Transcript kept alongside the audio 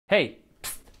Hey,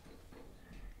 psst.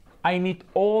 I need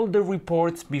all the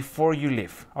reports before you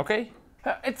leave, okay?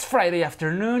 It's Friday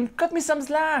afternoon, cut me some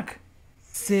slack.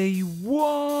 Say what?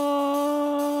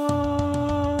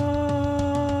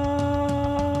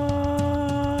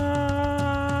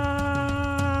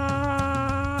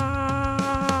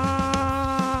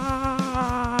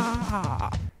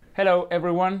 Hello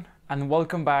everyone, and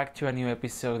welcome back to a new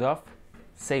episode of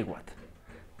Say What?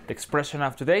 The expression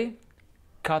of today,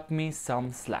 cut me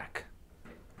some slack.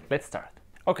 Let's start.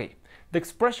 Okay, the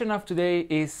expression of today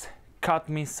is cut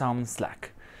me some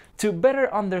slack. To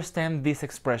better understand this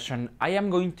expression, I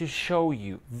am going to show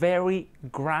you very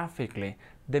graphically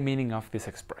the meaning of this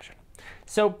expression.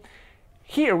 So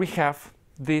here we have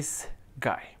this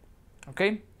guy,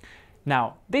 okay?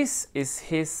 Now this is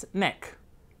his neck,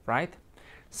 right?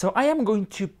 So I am going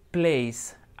to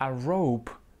place a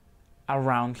rope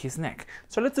around his neck.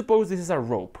 So let's suppose this is a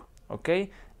rope,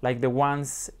 okay? Like the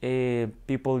ones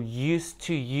people used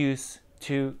to use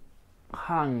to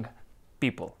hang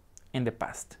people in the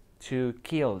past, to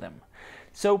kill them.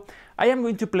 So I am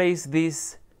going to place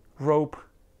this rope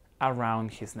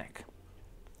around his neck,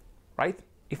 right?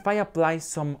 If I apply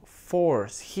some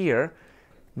force here,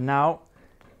 now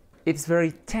it's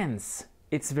very tense,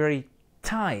 it's very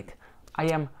tight. I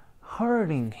am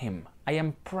hurting him, I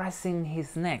am pressing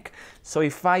his neck. So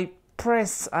if I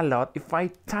press a lot, if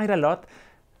I tight a lot,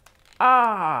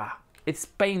 it's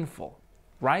painful,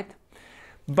 right?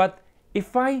 But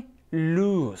if I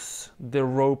loose the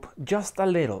rope just a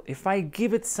little, if I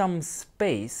give it some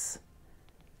space,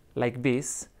 like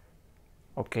this,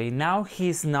 okay, now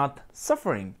he's not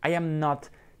suffering. I am not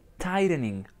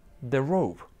tightening the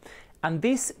rope. And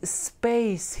this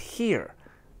space here,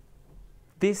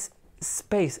 this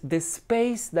space, the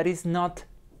space that is not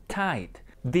tight,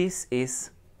 this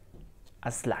is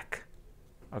a slack,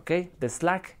 okay? The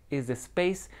slack is the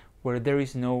space where there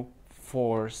is no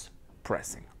force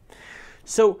pressing.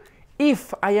 So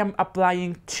if I am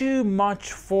applying too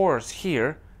much force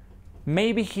here,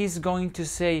 maybe he's going to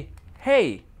say,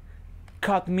 hey,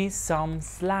 cut me some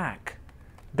slack.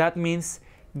 That means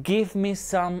give me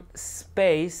some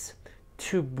space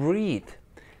to breathe.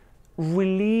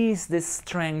 Release the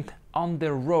strength on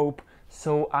the rope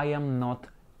so I am not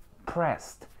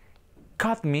pressed.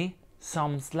 Cut me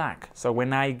some slack. So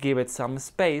when I give it some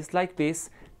space like this,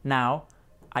 now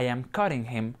I am cutting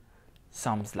him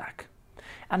some slack.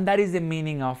 And that is the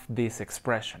meaning of this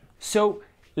expression. So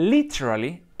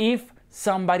literally, if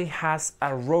somebody has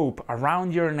a rope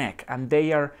around your neck and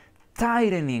they are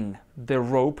tightening the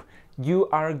rope, you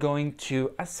are going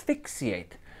to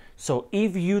asphyxiate. So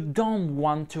if you don't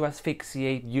want to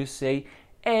asphyxiate, you say,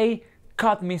 hey,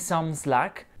 cut me some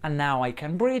slack, and now I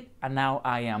can breathe, and now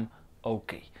I am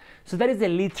okay. So that is the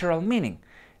literal meaning.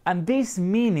 And this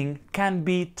meaning can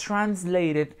be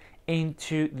translated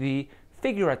into the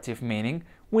figurative meaning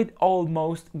with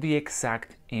almost the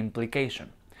exact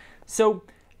implication. So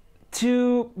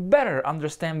to better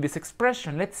understand this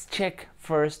expression, let's check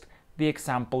first the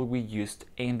example we used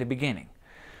in the beginning.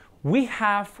 We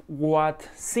have what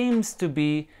seems to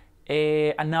be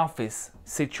an office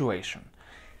situation.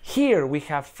 Here we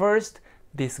have first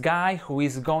this guy who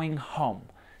is going home.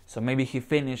 So maybe he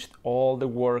finished all the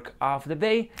work of the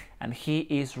day and he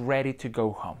is ready to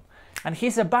go home. And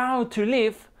he's about to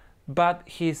leave, but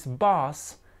his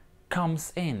boss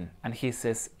comes in and he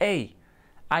says, hey,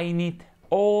 I need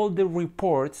all the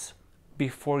reports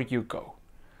before you go.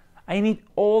 I need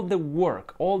all the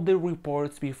work, all the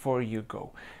reports before you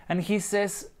go. And he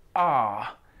says,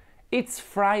 it's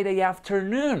Friday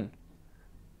afternoon.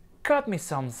 Cut me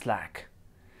some slack.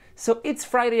 So it's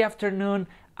Friday afternoon,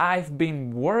 I've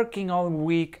been working all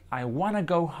week, I want to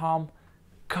go home,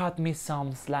 cut me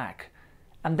some slack.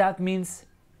 And that means,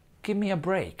 give me a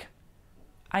break.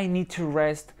 I need to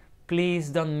rest, please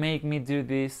don't make me do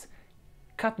this.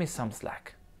 Cut me some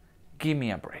slack. Give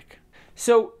me a break.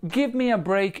 So, give me a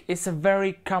break is a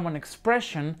very common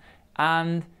expression,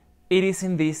 and it is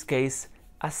in this case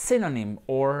a synonym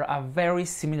or a very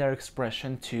similar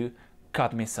expression to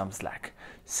cut me some slack.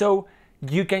 So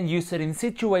you can use it in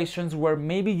situations where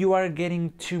maybe you are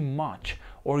getting too much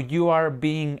or you are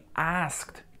being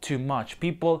asked too much.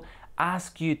 People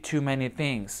ask you too many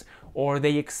things or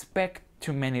they expect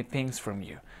too many things from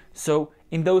you. So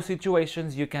in those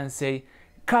situations you can say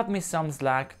cut me some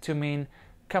slack to mean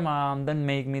come on, don't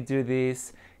make me do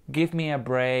this, give me a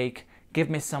break, give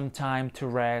me some time to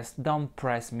rest, don't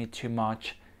press me too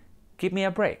much, give me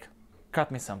a break,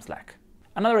 cut me some slack.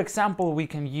 Another example we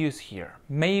can use here,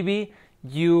 maybe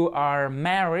you are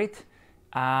married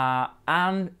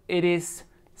and it is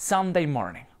Sunday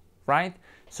morning, right?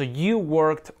 So you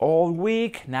worked all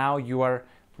week, now you are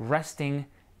resting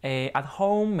at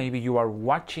home, maybe you are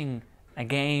watching a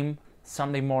game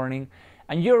Sunday morning,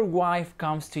 and your wife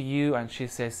comes to you and she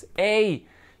says, hey,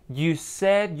 you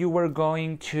said you were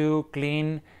going to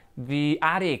clean the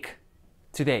attic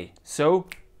today, so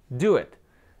do it.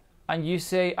 And you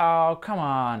say, oh, come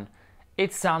on,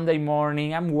 it's Sunday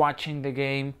morning, I'm watching the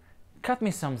game, cut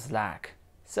me some slack.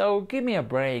 So give me a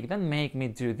break, don't make me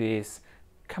do this.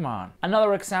 Come on.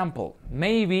 Another example,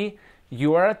 maybe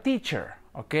you are a teacher,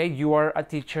 okay? You are a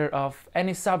teacher of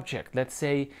any subject, let's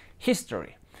say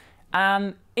history.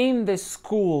 And in the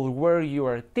school where you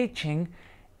are teaching,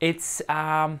 it's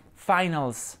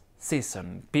finals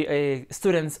season.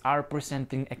 Students are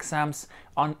presenting exams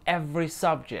on every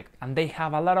subject and they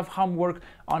have a lot of homework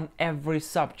on every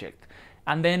subject.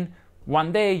 And then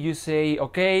one day you say,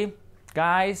 okay,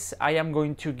 guys, I am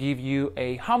going to give you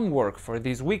a homework for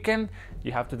this weekend.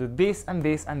 You have to do this and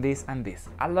this and this and this.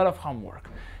 A lot of homework.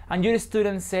 And your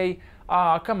students say,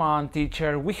 oh, come on,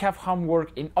 teacher, we have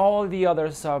homework in all the other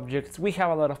subjects. We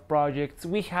have a lot of projects.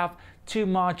 We have too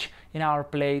much in our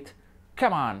plate.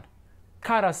 Come on,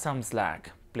 cut us some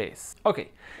slack, please.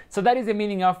 Okay, so that is the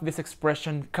meaning of this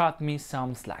expression, cut me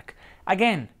some slack.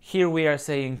 Again, here we are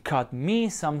saying cut me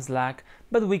some slack,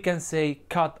 but we can say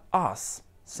cut us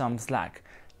some slack,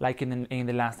 like in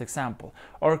the last example,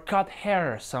 or cut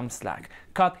her some slack,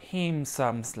 cut him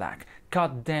some slack,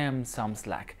 cut them some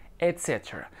slack,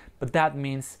 etc. But that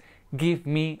means give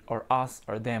me or us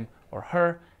or them or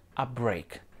her a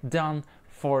break. Don't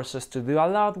force us to do a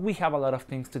lot. We have a lot of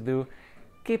things to do.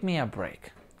 Give me a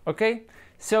break. Okay?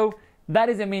 So that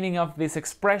is the meaning of this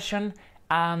expression,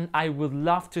 and I would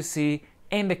love to see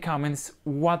in the comments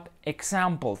what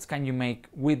examples can you make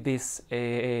with this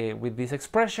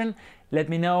expression. Let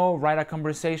me know, write a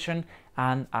conversation,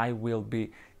 and I will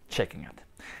be checking it.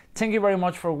 Thank you very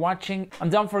much for watching,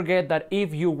 and don't forget that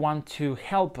if you want to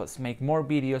help us make more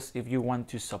videos, if you want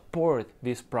to support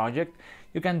this project,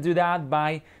 you can do that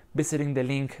by visiting the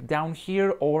link down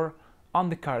here or on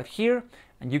the card here,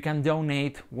 and you can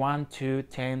donate $1, $2,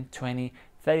 $10, $20,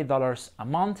 $30 a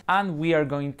month, and we are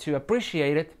going to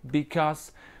appreciate it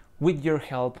because with your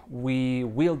help we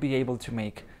will be able to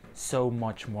make so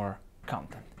much more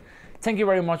content. Thank you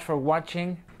very much for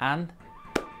watching, and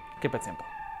keep it simple.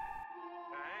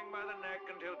 Hang by the neck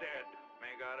until dead.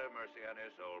 May God have mercy on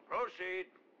his soul. Proceed.